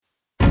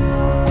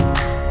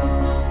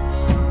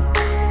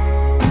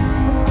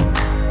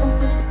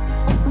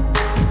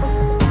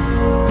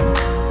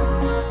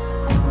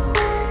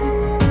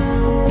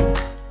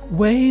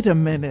Wait a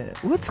minute,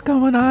 what's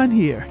going on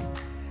here?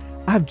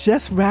 I've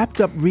just wrapped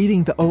up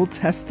reading the Old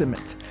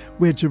Testament,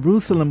 where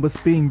Jerusalem was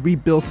being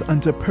rebuilt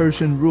under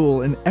Persian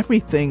rule and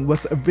everything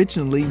was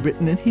originally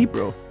written in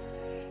Hebrew.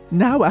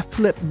 Now I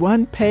flip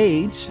one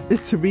page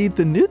to read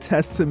the New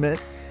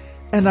Testament,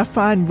 and I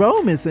find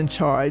Rome is in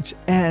charge,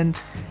 and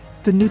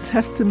the New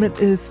Testament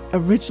is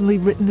originally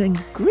written in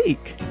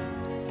Greek.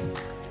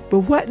 But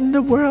what in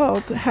the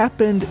world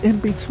happened in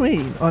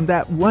between on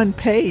that one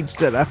page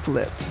that I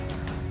flipped?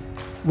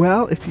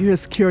 Well, if you're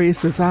as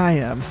curious as I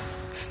am,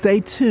 stay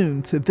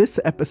tuned to this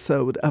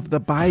episode of the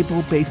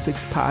Bible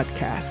Basics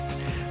Podcast,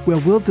 where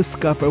we'll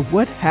discover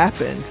what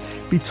happened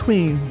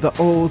between the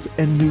Old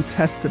and New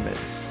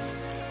Testaments.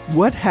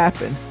 What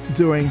happened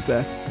during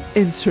the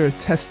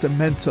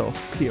Intertestamental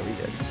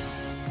period.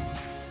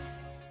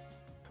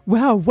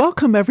 Well,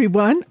 welcome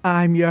everyone.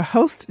 I'm your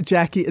host,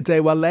 Jackie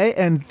Adewale,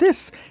 and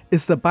this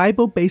is the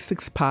Bible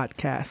Basics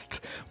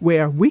Podcast,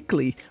 where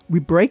weekly we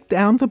break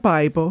down the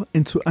Bible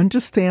into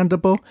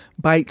understandable,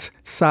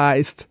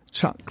 bite-sized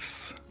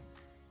chunks.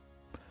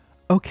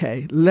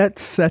 Okay,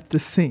 let's set the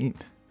scene.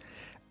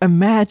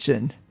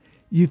 Imagine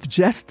you've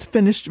just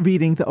finished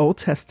reading the Old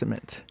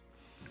Testament.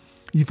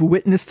 You've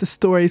witnessed the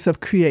stories of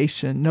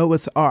creation,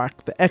 Noah's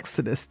Ark, the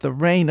Exodus, the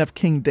reign of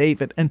King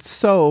David, and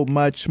so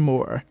much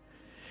more.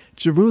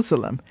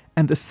 Jerusalem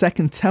and the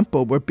Second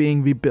Temple were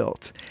being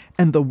rebuilt,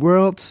 and the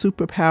world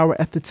superpower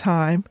at the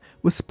time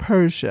was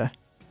Persia.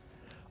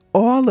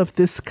 All of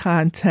this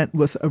content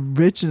was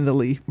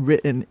originally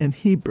written in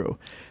Hebrew,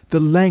 the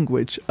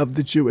language of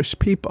the Jewish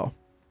people.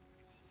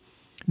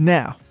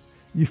 Now,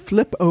 you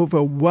flip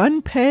over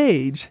one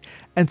page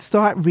and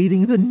start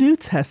reading the New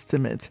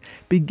Testament,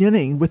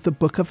 beginning with the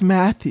book of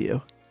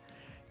Matthew.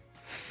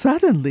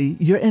 Suddenly,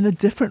 you're in a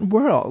different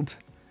world.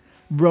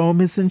 Rome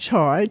is in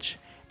charge,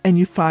 and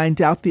you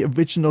find out the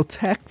original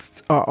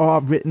texts are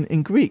all written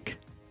in Greek.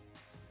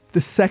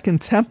 The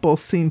Second Temple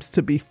seems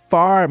to be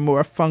far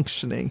more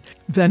functioning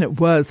than it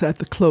was at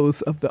the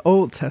close of the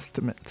Old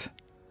Testament.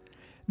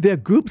 There are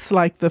groups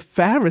like the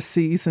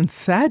Pharisees and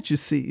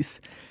Sadducees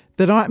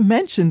that aren't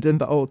mentioned in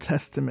the Old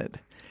Testament.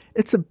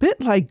 It's a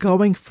bit like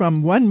going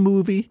from one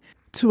movie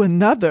to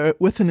another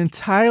with an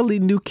entirely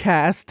new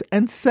cast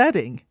and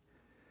setting.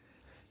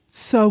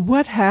 So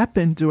what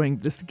happened during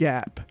this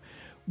gap?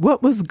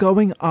 What was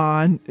going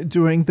on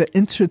during the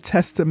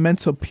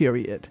intertestamental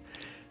period?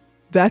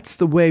 That's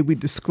the way we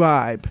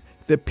describe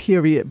the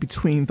period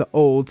between the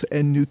Old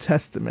and New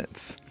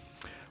Testaments.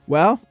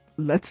 Well,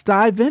 let's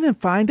dive in and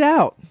find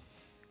out.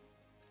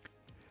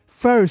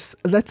 First,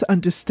 let's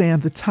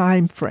understand the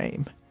time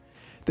frame.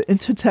 The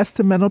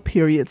intertestamental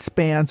period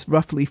spans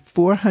roughly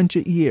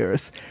 400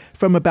 years,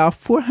 from about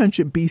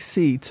 400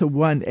 BC to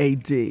 1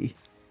 AD.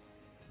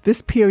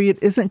 This period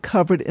isn't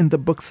covered in the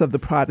books of the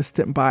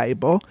Protestant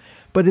Bible,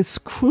 but it's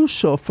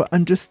crucial for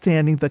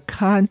understanding the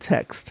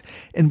context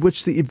in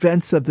which the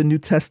events of the New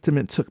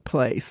Testament took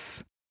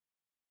place.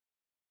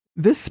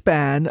 This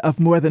span of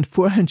more than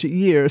 400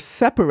 years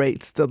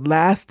separates the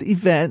last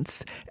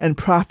events and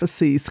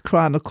prophecies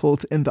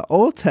chronicled in the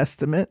Old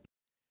Testament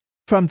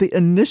from the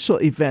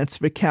initial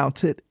events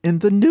recounted in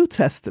the New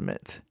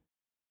Testament.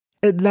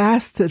 It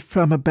lasted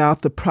from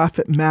about the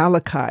prophet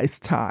Malachi's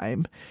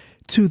time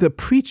to the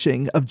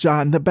preaching of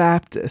John the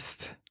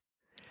Baptist.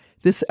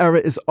 This era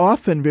is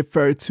often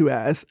referred to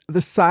as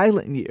the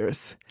silent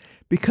years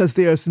because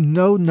there is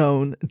no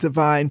known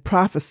divine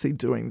prophecy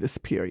during this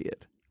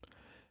period.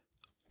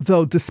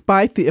 Though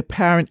despite the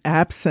apparent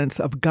absence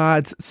of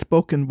God's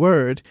spoken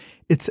word,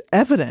 it's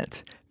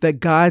evident that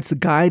God's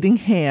guiding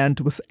hand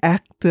was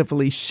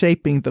actively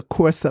shaping the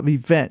course of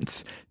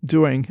events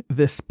during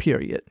this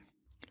period.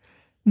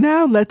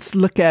 Now let's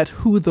look at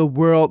who the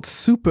world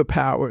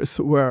superpowers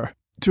were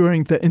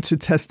during the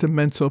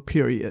intertestamental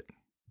period.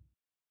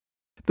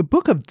 The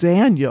book of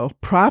Daniel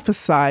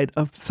prophesied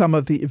of some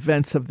of the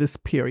events of this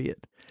period.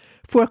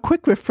 For a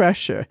quick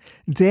refresher,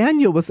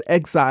 Daniel was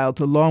exiled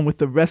along with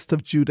the rest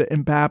of Judah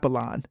in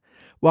Babylon.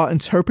 While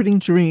interpreting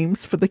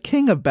dreams for the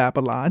king of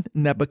Babylon,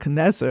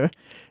 Nebuchadnezzar,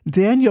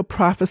 Daniel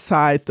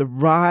prophesied the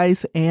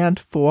rise and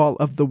fall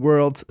of the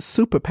world's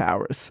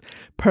superpowers,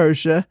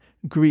 Persia,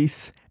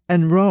 Greece,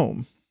 and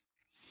Rome.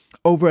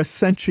 Over a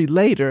century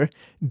later,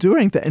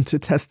 during the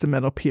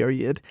intertestamental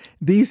period,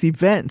 these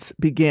events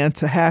began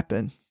to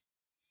happen.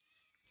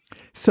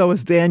 So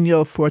as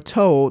Daniel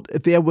foretold,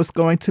 there was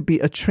going to be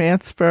a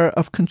transfer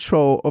of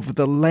control over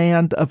the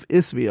land of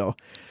Israel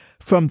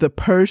from the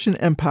Persian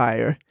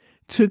Empire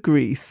to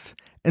Greece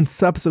and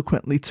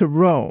subsequently to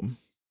Rome.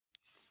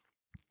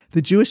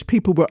 The Jewish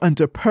people were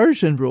under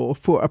Persian rule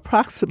for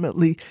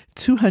approximately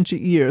 200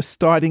 years,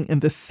 starting in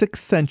the 6th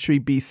century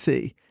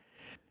BC.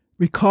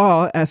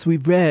 Recall, as we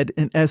read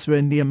in Ezra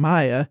and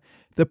Nehemiah,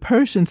 the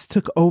Persians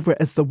took over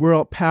as the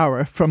world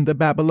power from the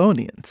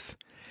Babylonians.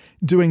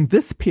 During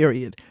this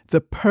period,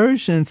 the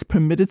Persians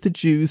permitted the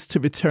Jews to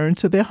return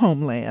to their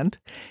homeland,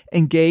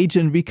 engage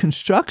in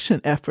reconstruction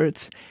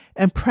efforts,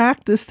 and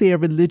practice their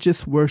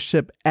religious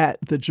worship at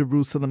the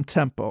Jerusalem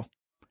temple.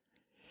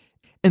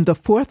 In the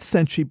 4th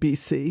century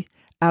BC,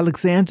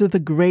 Alexander the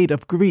Great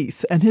of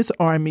Greece and his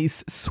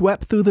armies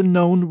swept through the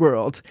known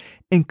world,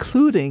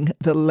 including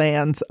the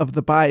lands of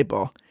the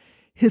Bible.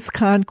 His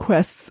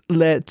conquests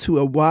led to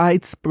a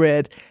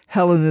widespread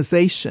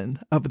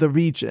Hellenization of the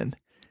region.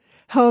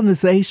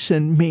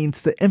 Hellenization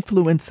means the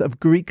influence of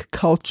Greek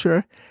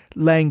culture,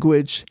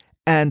 language,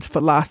 and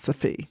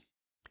philosophy.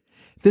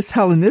 This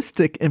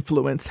Hellenistic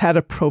influence had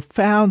a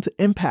profound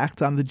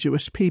impact on the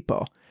Jewish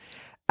people.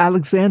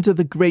 Alexander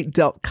the Great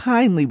dealt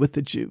kindly with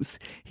the Jews.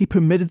 He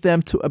permitted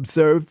them to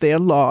observe their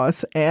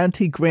laws, and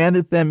he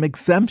granted them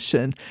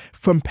exemption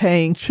from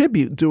paying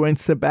tribute during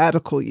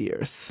sabbatical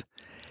years.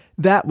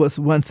 That was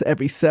once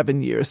every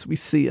 7 years, we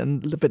see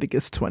in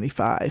Leviticus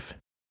 25.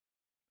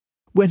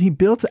 When he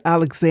built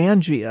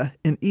Alexandria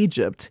in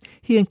Egypt,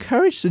 he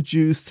encouraged the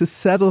Jews to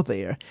settle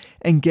there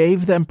and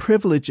gave them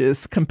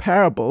privileges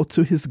comparable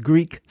to his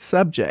Greek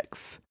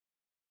subjects.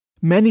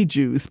 Many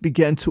Jews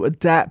began to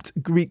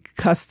adapt Greek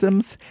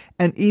customs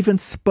and even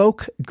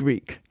spoke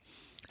Greek.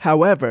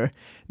 However,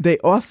 they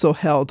also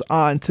held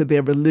on to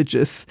their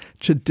religious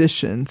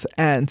traditions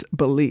and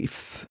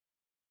beliefs.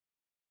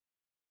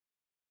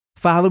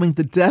 Following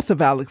the death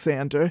of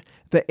Alexander,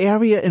 the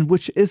area in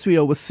which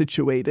Israel was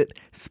situated,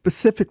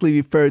 specifically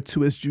referred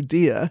to as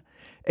Judea,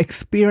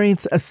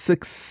 experienced a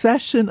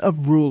succession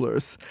of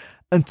rulers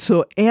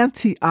until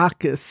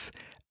Antiochus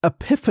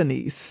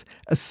Epiphanes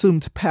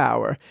assumed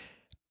power.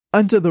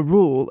 Under the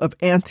rule of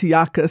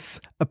Antiochus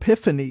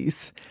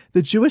Epiphanes,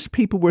 the Jewish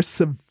people were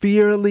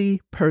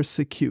severely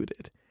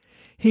persecuted.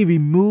 He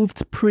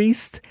removed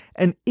priests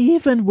and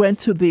even went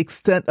to the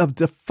extent of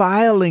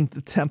defiling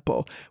the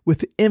temple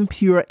with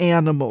impure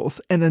animals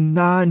and a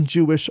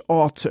non-Jewish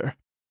altar.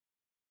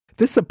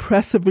 This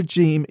oppressive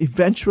regime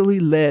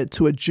eventually led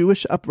to a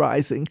Jewish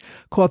uprising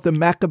called the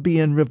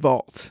Maccabean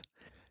Revolt.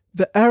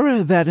 The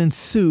era that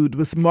ensued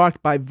was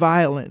marked by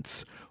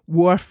violence,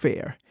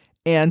 warfare,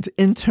 and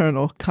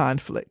internal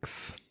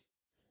conflicts.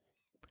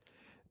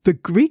 The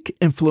Greek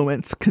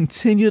influence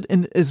continued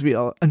in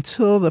Israel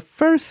until the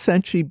 1st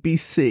century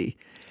BC.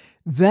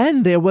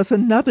 Then there was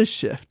another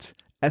shift,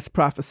 as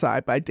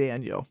prophesied by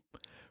Daniel.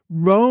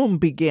 Rome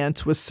began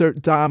to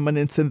assert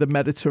dominance in the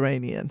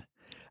Mediterranean.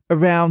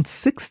 Around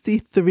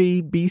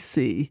 63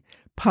 BC,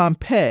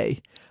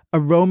 Pompey, a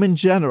Roman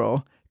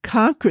general,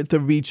 conquered the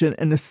region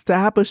and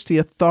established the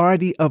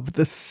authority of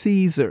the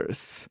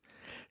Caesars.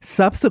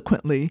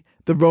 Subsequently,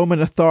 the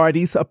Roman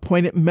authorities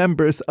appointed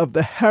members of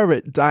the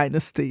Herod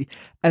dynasty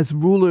as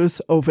rulers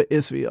over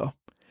Israel.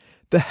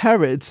 The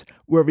Herods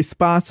were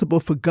responsible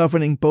for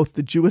governing both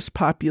the Jewish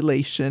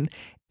population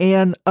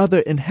and other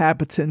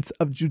inhabitants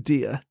of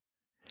Judea.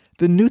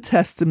 The New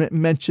Testament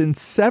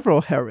mentions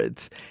several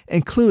Herods,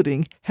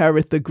 including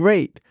Herod the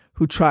Great,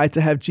 who tried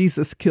to have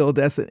Jesus killed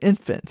as an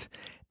infant,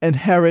 and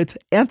Herod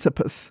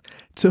Antipas,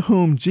 to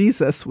whom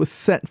Jesus was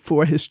sent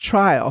for his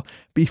trial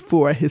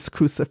before his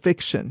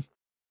crucifixion.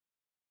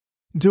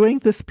 During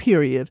this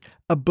period,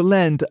 a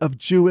blend of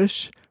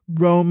Jewish,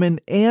 Roman,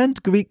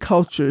 and Greek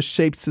cultures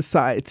shaped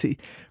society,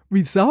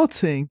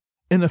 resulting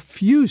in a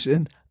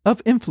fusion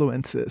of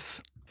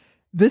influences.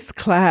 This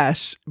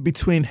clash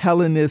between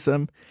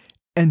Hellenism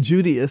and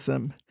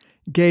Judaism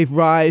gave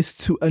rise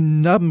to a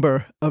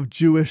number of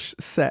Jewish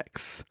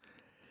sects.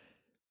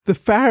 The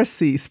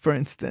Pharisees, for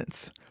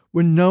instance,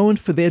 were known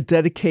for their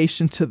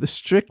dedication to the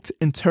strict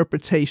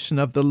interpretation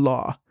of the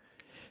law.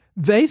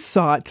 They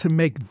sought to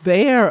make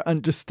their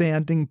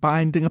understanding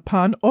binding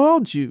upon all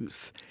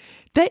Jews.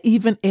 They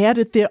even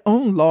added their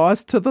own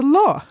laws to the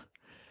law.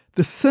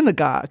 The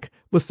synagogue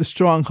was the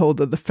stronghold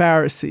of the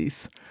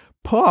Pharisees.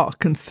 Paul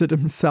considered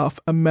himself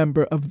a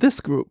member of this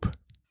group.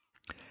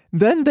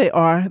 Then there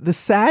are the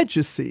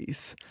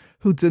Sadducees,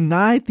 who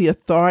denied the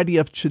authority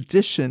of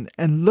tradition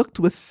and looked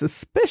with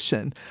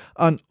suspicion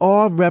on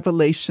all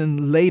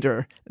revelation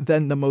later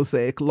than the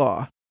Mosaic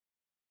Law.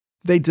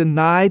 They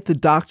denied the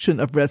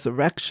doctrine of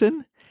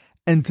resurrection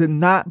and did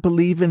not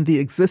believe in the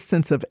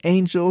existence of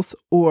angels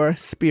or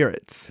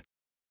spirits.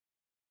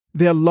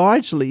 They're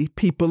largely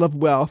people of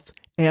wealth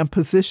and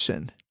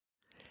position.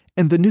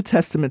 In the New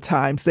Testament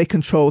times, they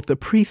controlled the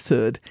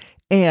priesthood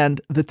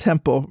and the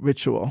temple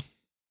ritual.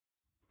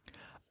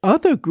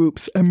 Other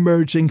groups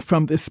emerging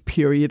from this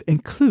period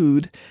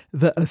include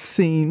the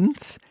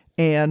Essenes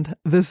and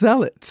the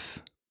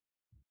Zealots.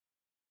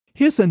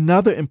 Here's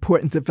another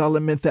important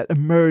development that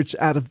emerged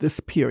out of this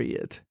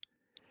period.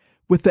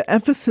 With the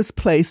emphasis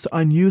placed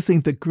on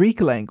using the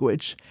Greek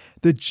language,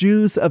 the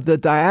Jews of the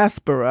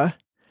diaspora,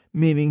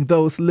 meaning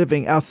those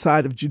living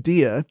outside of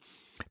Judea,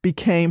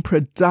 became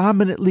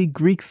predominantly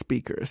Greek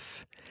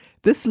speakers.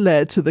 This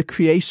led to the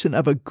creation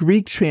of a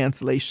Greek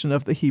translation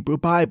of the Hebrew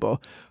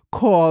Bible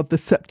called the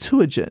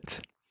Septuagint.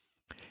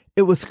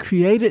 It was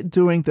created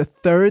during the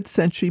 3rd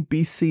century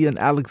BC in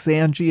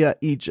Alexandria,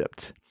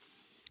 Egypt.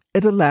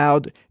 It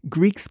allowed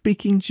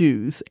Greek-speaking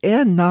Jews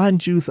and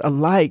non-Jews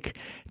alike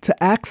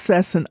to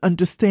access and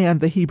understand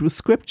the Hebrew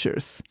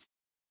Scriptures.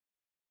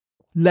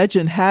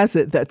 Legend has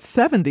it that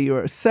 70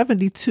 or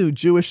 72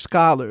 Jewish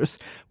scholars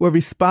were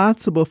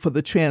responsible for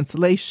the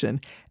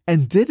translation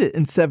and did it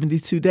in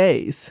 72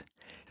 days.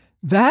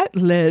 That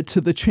led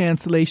to the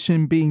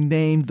translation being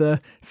named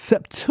the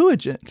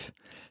Septuagint,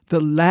 the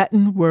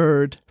Latin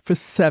word for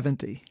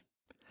 70.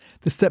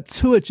 The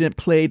Septuagint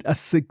played a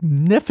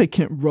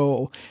significant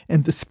role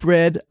in the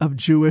spread of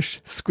Jewish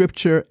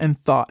scripture and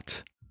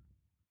thought.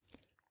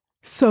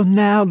 So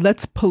now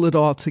let's pull it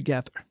all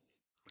together.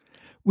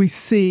 We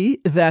see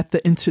that the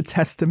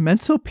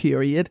intertestamental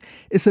period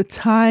is a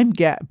time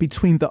gap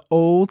between the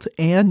Old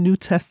and New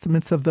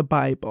Testaments of the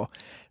Bible,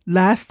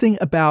 lasting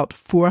about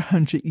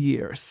 400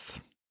 years.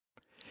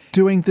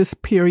 During this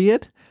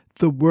period,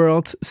 the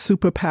world's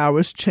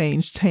superpowers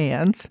changed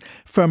hands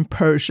from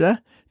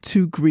Persia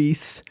to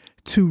Greece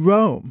to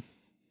Rome.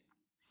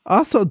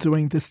 Also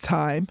during this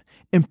time,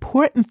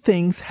 important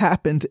things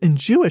happened in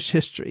Jewish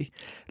history,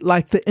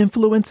 like the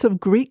influence of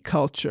Greek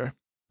culture,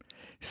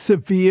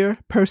 severe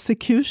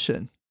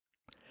persecution,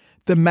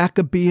 the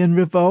Maccabean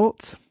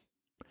revolt,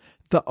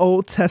 the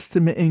Old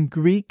Testament in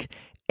Greek,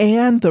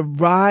 and the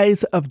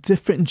rise of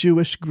different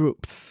Jewish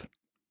groups.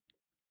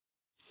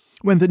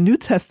 When the New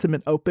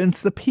Testament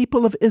opens, the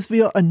people of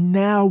Israel are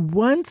now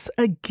once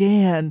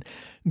again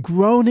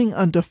groaning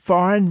under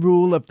foreign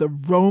rule of the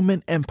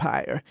Roman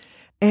Empire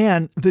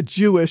and the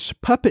Jewish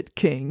puppet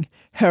king,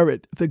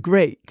 Herod the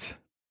Great.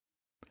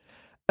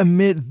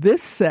 Amid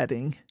this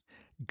setting,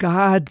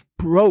 God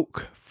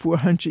broke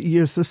 400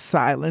 years of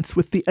silence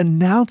with the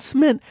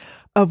announcement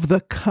of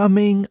the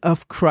coming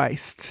of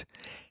Christ,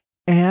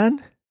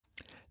 and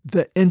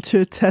the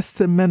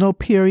intertestamental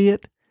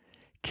period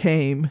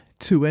came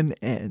to an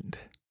end.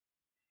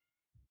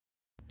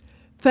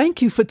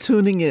 Thank you for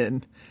tuning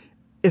in.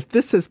 If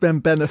this has been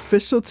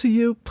beneficial to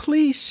you,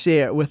 please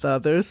share it with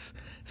others,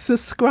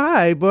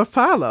 subscribe or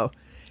follow.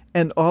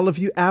 And all of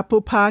you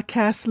Apple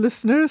Podcast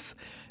listeners,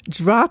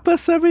 drop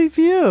us a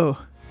review.